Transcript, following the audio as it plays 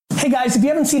Hey guys, if you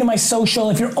haven't seen my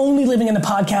social, if you're only living in the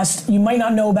podcast, you might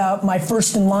not know about my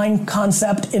First in Line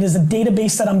concept. It is a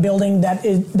database that I'm building that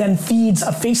then feeds a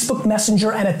Facebook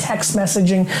Messenger and a text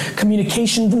messaging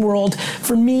communication world.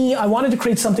 For me, I wanted to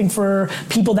create something for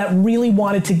people that really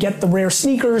wanted to get the rare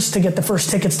sneakers, to get the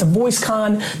first tickets to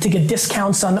VoiceCon, to get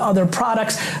discounts on other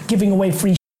products, giving away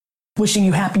free wishing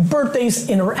you happy birthdays,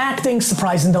 interacting,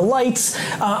 surprise and delights.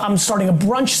 I'm starting a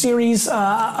brunch series.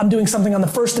 I'm doing something on the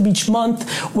first of each month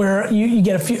where you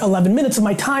get 11 minutes of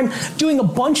my time doing a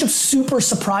bunch of super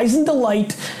surprise and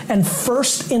delight and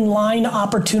first in line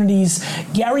opportunities.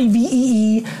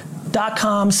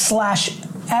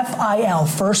 GaryVee.com/FIL,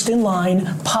 first in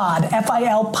line pod,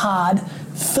 FIL pod,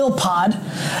 PhilPod,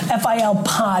 FIL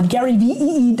pod,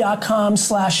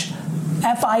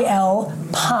 GaryVee.com/FIL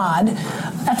pod,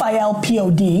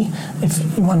 FILPOD,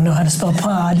 if you want to know how to spell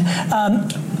pod.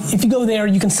 If you go there,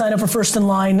 you can sign up for First in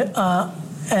Line.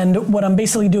 And what I'm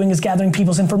basically doing is gathering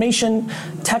people's information,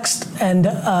 text and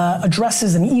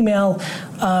addresses and email.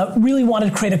 Really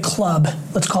wanted to create a club.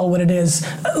 Let's call it what it is.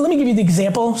 Let me give you the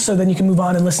example so then you can move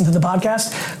on and listen to the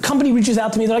podcast. Company reaches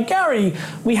out to me. They're like, Gary,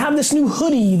 we have this new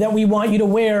hoodie that we want you to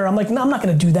wear. I'm like, no, I'm not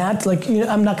going to do that. Like,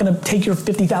 I'm not going to take your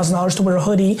 $50,000 to wear a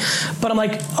hoodie. But I'm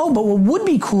like, oh, but what would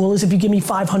be cool is if you give me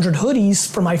 500 hoodies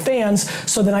for my fans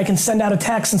so then I can send out a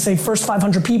text and say, first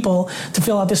 500 people to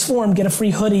fill out this form, get a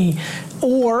free hoodie.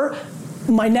 Or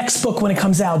my next book when it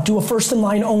comes out, do a first in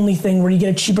line only thing where you get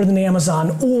it cheaper than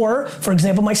Amazon. Or, for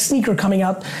example, my sneaker coming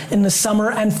out in the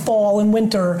summer and fall and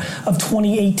winter of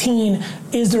 2018,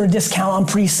 is there a discount on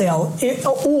pre-sale?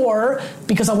 Or,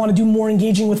 because I want to do more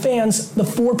engaging with fans, the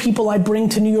 4 people I bring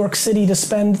to New York City to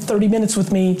spend 30 minutes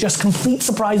with me, just complete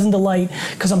surprise and delight,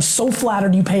 because I'm so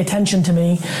flattered you pay attention to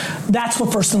me. That's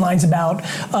what First in Line's about.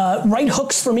 Right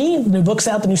hooks for me, the new book's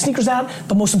out, the new sneaker's out,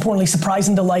 but most importantly, surprise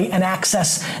and delight and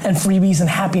access and freebies and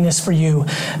happiness for you.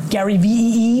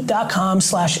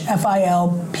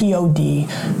 GaryVee.com/FILPOD,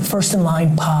 First in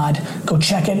Line pod. Go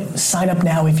check it, sign up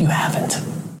now if you haven't.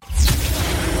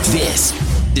 This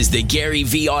is the Gary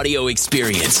V audio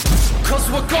experience. 'Cause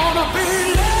we're gonna be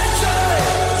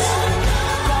legends.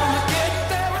 Gonna get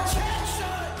their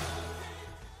attention.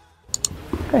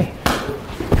 Hey,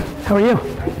 how are you?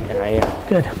 How are you?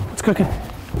 Good. What's cooking?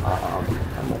 I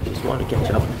just want to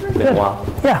catch up. It's been a while.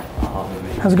 Yeah.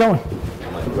 How's it going?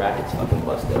 My bracket's fucking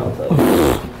busted, I'll tell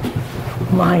you.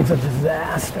 Mine's a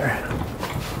disaster.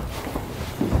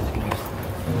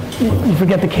 You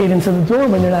forget the cadence of the door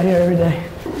when you're not here every day.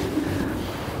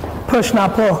 Push,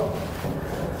 not pull.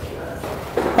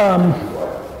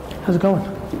 How's it going?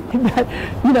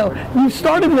 You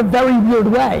started in a very weird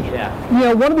way.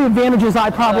 Yeah. One of the advantages I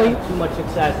probably... Too much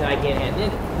success and I can't handle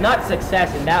it. Not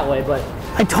success in that way, but...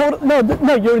 No,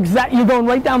 you're going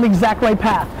right down the exact right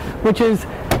path, which is,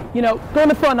 go in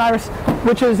the front, Iris,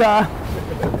 which is, no.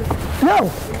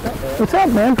 What's up,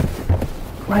 man?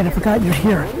 Right, I forgot you're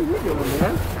here.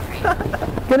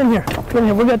 Get in here,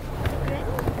 we're good.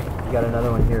 You got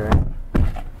another one here, right?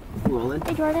 Rolling.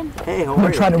 Hey, Jordan. Hey, how I'm are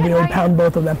gonna try to reel and pound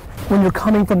both of them. When you're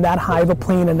coming from that high of a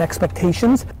plane and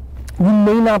expectations, you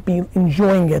may not be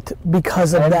enjoying it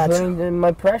because of that.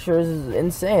 My pressure is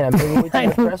insane. I'm putting way too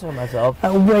much pressure on myself.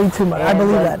 Way too much. I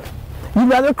believe that. You'd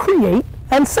rather create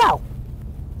and sell.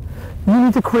 You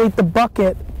need to create the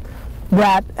bucket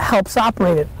that helps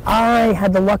operate it. I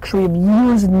had the luxury of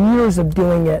years and years of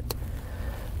doing it.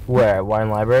 Where? At Wine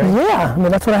Library? Yeah,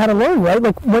 that's what I had to learn, right?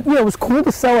 Like, it was cool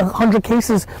to sell 100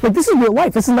 cases. Like, this is real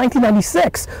life. This is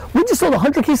 1996. We just sold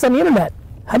 100 cases on the internet.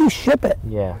 How do you ship it?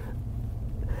 Yeah.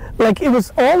 Like, it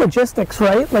was all logistics,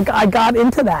 right? Like, I got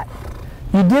into that.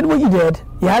 You did what you did.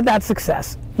 You had that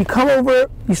success. You come over,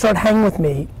 you start hanging with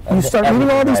me. You start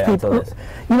meeting all these people.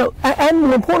 And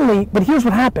more importantly, but here's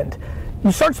what happened.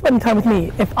 You start spending time with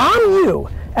me. If I'm you,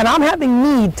 and I'm having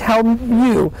me tell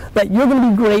you that you're going to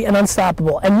be great and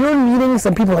unstoppable, and you're in meetings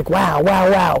and people are like, wow, wow,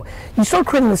 wow. You start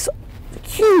creating this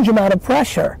huge amount of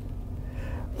pressure.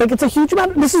 Like, it's a huge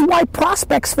amount. This is why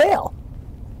prospects fail.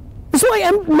 This is why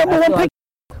I'm number one pick.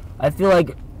 I feel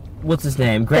like, what's his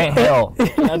name? Grant Hill. I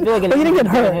feel like an injured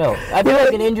Grant Hill. I feel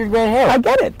like an injured Grant Hill. I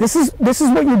get it. This is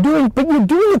what you're doing, but you're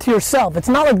doing it to yourself. It's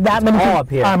not like that many people. Up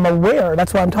here. I'm aware.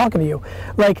 That's why I'm talking to you.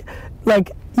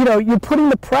 You're putting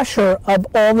the pressure of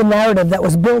all the narrative that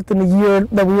was built in the year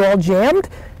that we all jammed.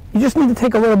 You just need to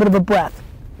take a little bit of a breath.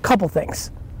 Couple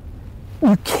things.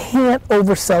 You can't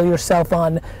oversell yourself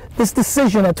on this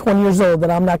decision at 20 years old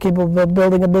that I'm not capable of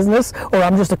building a business or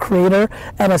I'm just a creator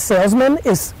and a salesman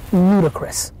is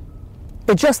ludicrous.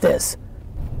 It just is.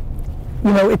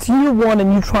 It's year one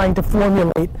and you trying to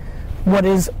formulate what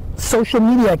is social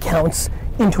media accounts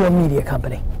into a media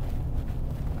company.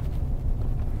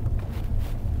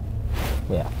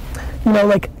 Yeah. You know,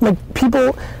 like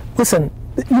people, listen,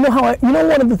 you know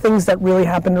one of the things that really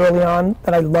happened early on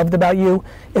that I loved about you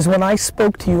is when I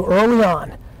spoke to you early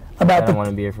on about I don't want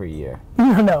to be here for a year.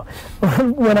 No.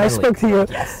 When I spoke to you,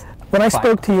 yes. When I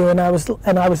spoke to you and I was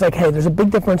like, hey, there's a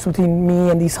big difference between me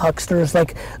and these hucksters,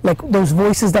 like those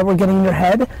voices that were getting in your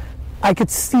head. I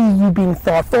could see you being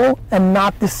thoughtful and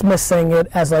not dismissing it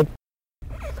as like,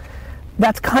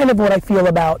 that's kind of what I feel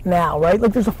about now, right?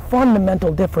 Like there's a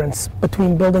fundamental difference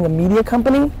between building a media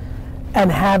company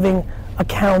and having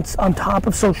accounts on top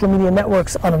of social media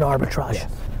networks on an arbitrage.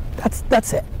 Yes.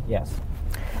 That's it. Yes.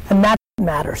 And that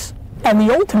matters. And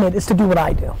the ultimate is to do what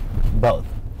I do. Both.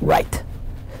 Right.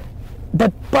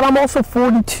 But I'm also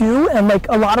 42 and like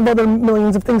a lot of other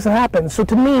millions of things that happen. So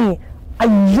to me, I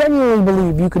genuinely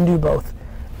believe you can do both.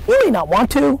 You may not want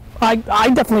to. I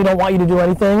definitely don't want you to do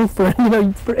anything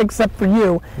except for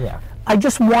you. Yeah. I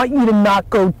just want you to not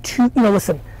go too,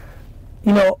 listen,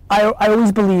 I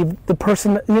always believe the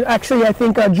person, actually I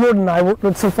think Jordan and I,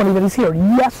 it's so funny that he's here.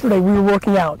 Yesterday we were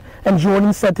working out and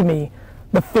Jordan said to me,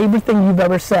 the favorite thing you've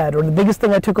ever said or the biggest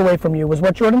thing I took away from you was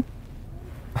what, Jordan?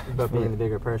 About being the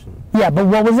bigger person. Yeah, but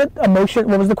what was it? Emotion,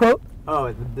 what was the quote?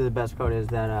 Oh, the best quote is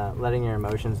that letting your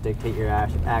emotions dictate your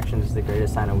actions is the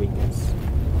greatest sign of weakness.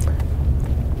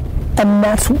 And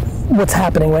that's what's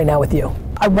happening right now with you.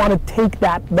 I want to take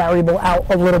that variable out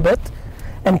a little bit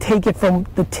and take it from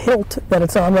the tilt that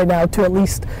it's on right now to at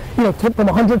least, from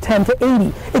 110 to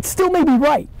 80. It still may be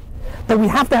right, but we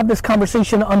have to have this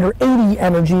conversation under 80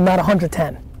 energy, not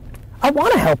 110. I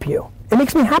want to help you. It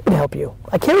makes me happy to help you.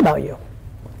 I care about you.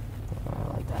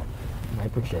 I like that. I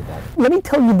appreciate that. Let me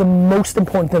tell you the most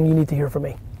important thing you need to hear from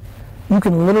me. You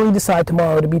can literally decide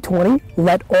tomorrow to be 20,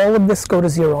 let all of this go to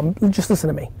zero, just listen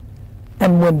to me,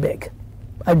 and win big.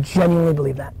 I genuinely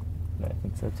believe that. I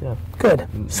think so too. Good.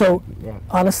 So,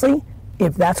 honestly,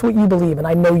 if that's what you believe, and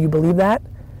I know you believe that,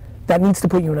 that needs to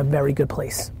put you in a very good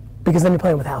place. Because then you're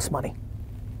playing with house money.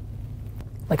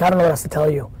 Like, I don't know what else to tell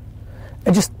you.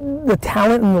 And just the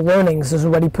talent and the learnings is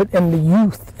already put, and the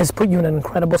youth has put you in an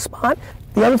incredible spot.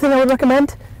 The other thing I would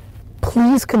recommend,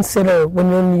 please consider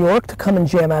when you're in New York to come and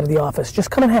jam out of the office.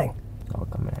 Just come and hang. I'll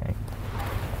come and hang.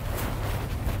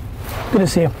 Good to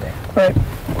see you. All right.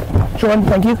 Jordan,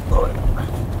 thank you.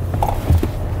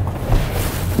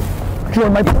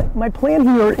 Jordan, my plan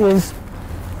here is,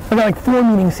 I got like 4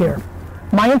 meetings here.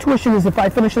 My intuition is if I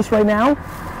finish this right now,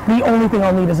 the only thing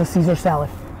I'll need is a Caesar salad.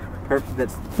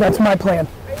 Perfect. That's my plan.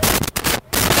 Let's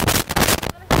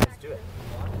do it.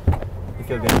 You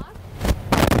feel good?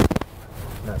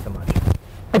 Not so much.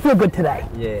 I feel good today.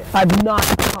 Yeah. I've not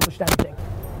accomplished anything.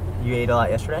 You ate a lot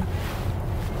yesterday?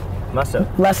 Must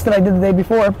have. Less than I did the day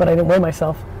before, but I didn't weigh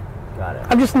myself. Got it.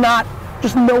 I'm just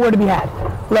nowhere to be had.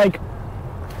 Like,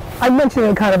 I mentioned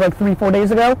it kind of like 3-4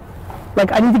 days ago.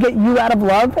 Like, I need to get you out of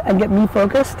love and get me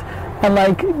focused and I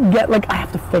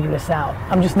have to figure this out.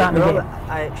 I'm just not in the game.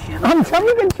 I'm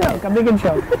making a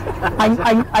joke.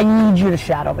 I need you to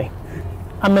shadow me.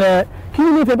 Can you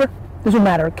do me a favor? This will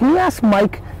matter. Can you ask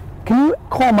Mike, can you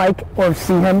call Mike or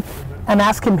see him and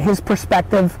ask him his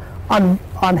perspective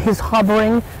on his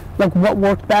hovering, like what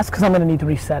worked best? Because I'm going to need to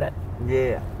reset it.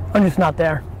 Yeah. I'm just not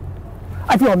there.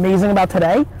 I feel amazing about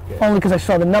today, only because I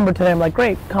saw the number today. I'm like,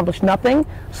 great, accomplished nothing,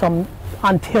 so I'm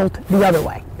on tilt the other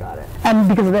way. Got it. And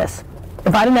because of this.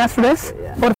 If I didn't ask for this,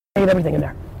 I would have made everything in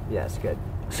there. Yes, good.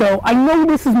 So I know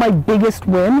this is my biggest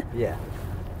win Yeah.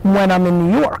 when I'm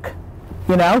in New York,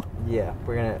 Yeah,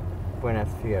 we're gonna have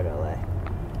to figure out LA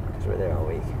because we're there all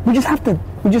week. We just have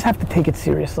to take it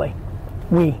seriously.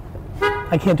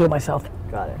 I can't do it myself.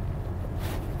 Got it.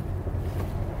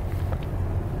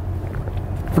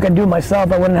 If I could do it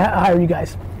myself, I wouldn't hire you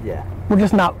guys. Yeah. We're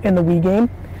just not in the we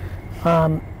game.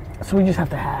 So we just have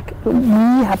to hack. We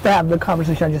have to have the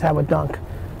conversation I just had with Dunk.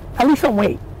 At least don't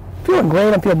wait. Feeling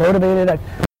great, I feel motivated, I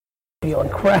feel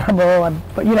incredible,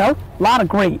 but a lot of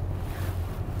great.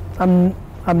 I'm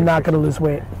not gonna lose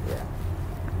weight. Yeah.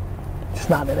 Just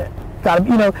not in it.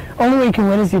 Only way you can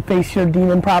win is you face your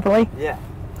demon properly. Yeah.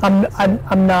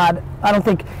 I'm not, I don't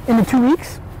think, in the 2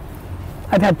 weeks,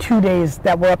 I've had 2 days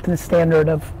that were up to the standard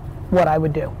of what I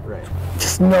would do. Right.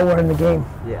 Just nowhere in the game.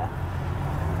 Yeah.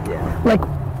 Yeah. Like,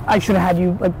 I should have had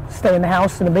you stay in the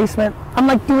house in the basement.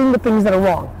 I'm doing the things that are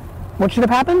wrong. What should have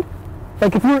happened?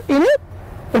 Like, if you're in it,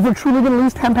 if we're truly going to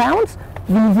lose 10 pounds,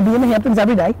 you need to be in the Hamptons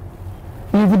every day.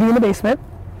 You need to be in the basement,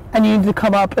 and you need to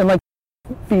come up and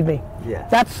feed me. Yeah.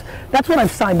 That's what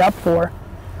I've signed up for.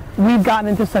 We've gotten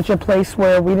into such a place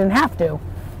where we didn't have to,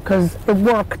 because it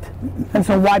worked. And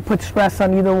so why put stress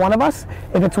on either one of us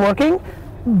if it's working?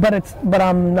 But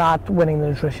I'm not winning the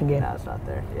nutrition game. No, it's not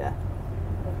there. Yeah.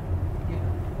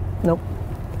 Nope.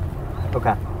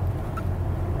 Okay.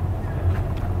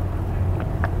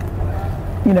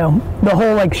 You know, the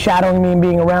whole like shadowing me and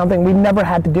being around thing, we never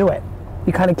had to do it.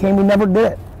 You kind of came, we never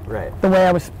did it. Right. The way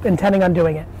I was intending on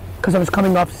doing it. Because I was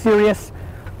coming off serious,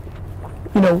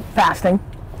 you know, fasting.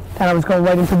 And I was going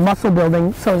right into muscle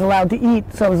building, so I was allowed to eat.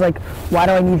 So I was like, why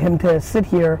do I need him to sit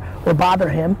here or bother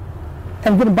him?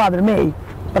 And it didn't bother me,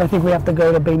 but I think we have to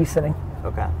go to babysitting.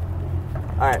 Okay.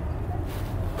 All right.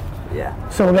 Yeah.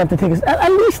 So we're gonna have to take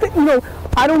at least, you know,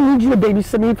 I don't need you to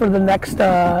babysit me for the next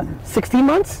 16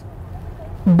 months.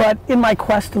 But in my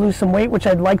quest to lose some weight, which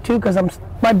I'd like to, because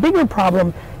my bigger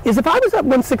problem is if I was at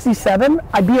 167,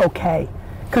 I'd be okay.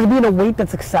 Because I'd be in a weight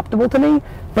that's acceptable to me.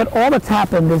 But all that's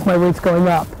happened is my weight's going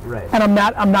up. Right. And I'm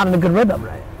not in a good rhythm.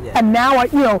 Right. Yeah. And now I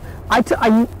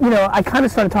kind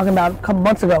of started talking about it a couple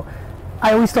months ago.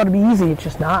 I always thought it'd be easy. It's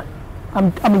just not.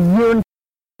 I'm a year and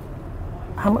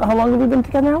how long have we been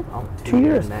together now? Oh, 2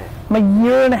 years. I'm a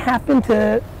year and a half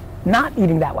into not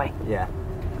eating that way. Yeah.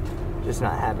 Just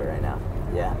not habit right now.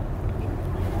 Yeah.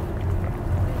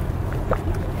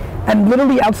 And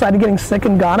literally outside of getting sick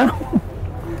in Ghana,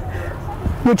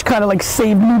 which kind of like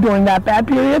saved me during that bad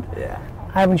period, Yeah.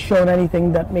 I haven't shown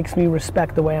anything that makes me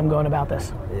respect the way I'm going about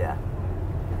this. Yeah.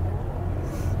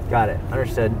 Got it.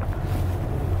 Understood.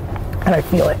 And I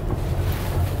feel it.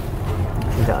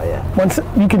 You can tell, yeah. Once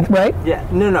you can, right? Yeah.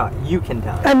 No. You can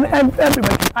tell. And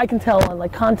everybody, I can tell on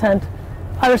like content.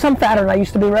 Iris, I'm fatter than I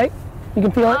used to be, right? You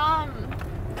can feel it?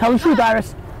 Tell the truth,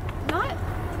 Iris. Not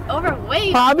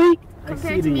overweight Bobby?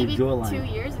 compared to maybe 2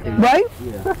 years ago. Right?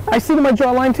 Yeah, I see it in my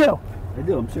jawline too. I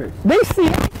do. I'm serious. They see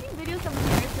it. I've seen videos of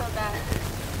years ago that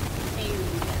maybe,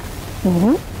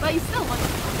 yeah. But you still look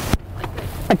like this.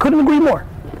 I couldn't agree more.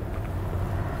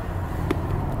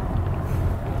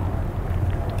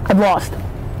 I've lost.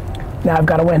 Now I've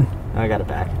got to win. I got it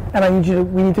back. And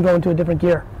we need to go into a different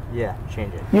gear. Yeah.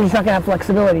 Change it. You're just not gonna have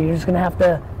flexibility. You're just gonna have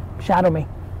to shadow me.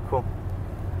 Cool.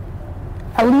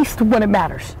 At least when it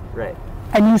matters. Right.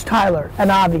 And use Tyler and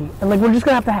Avi. And like, we're just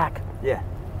gonna have to hack. Yeah.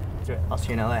 That's right. I'll see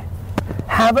you in LA.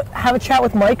 Have a chat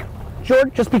with Mike,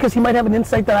 George, just because he might have an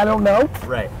insight that I don't know.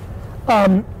 Right.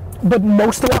 But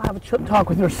most of all, have a talk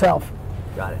with yourself.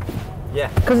 Got it. Yeah.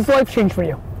 Because it's a life change for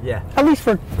you. Yeah. At least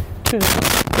for 2,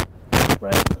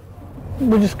 right?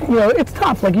 We're just, you know, it's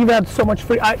tough. Like, you've had so much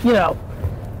free, you know,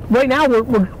 right now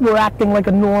we're acting like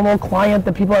a normal client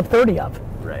that people have 30 of.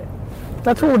 Right.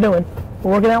 That's what we're doing.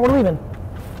 We're working out, we're leaving.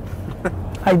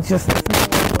 I need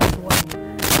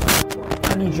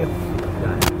you.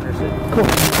 Got it. Understood. Cool.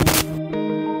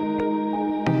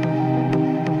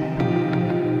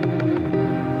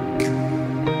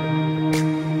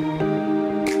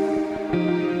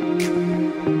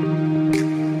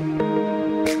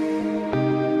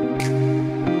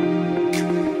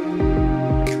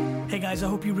 Hey guys, I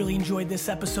hope you really enjoyed this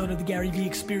episode of the Gary Vee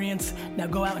Experience. Now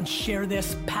go out and share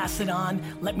this, pass it on,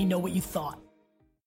 let me know what you thought.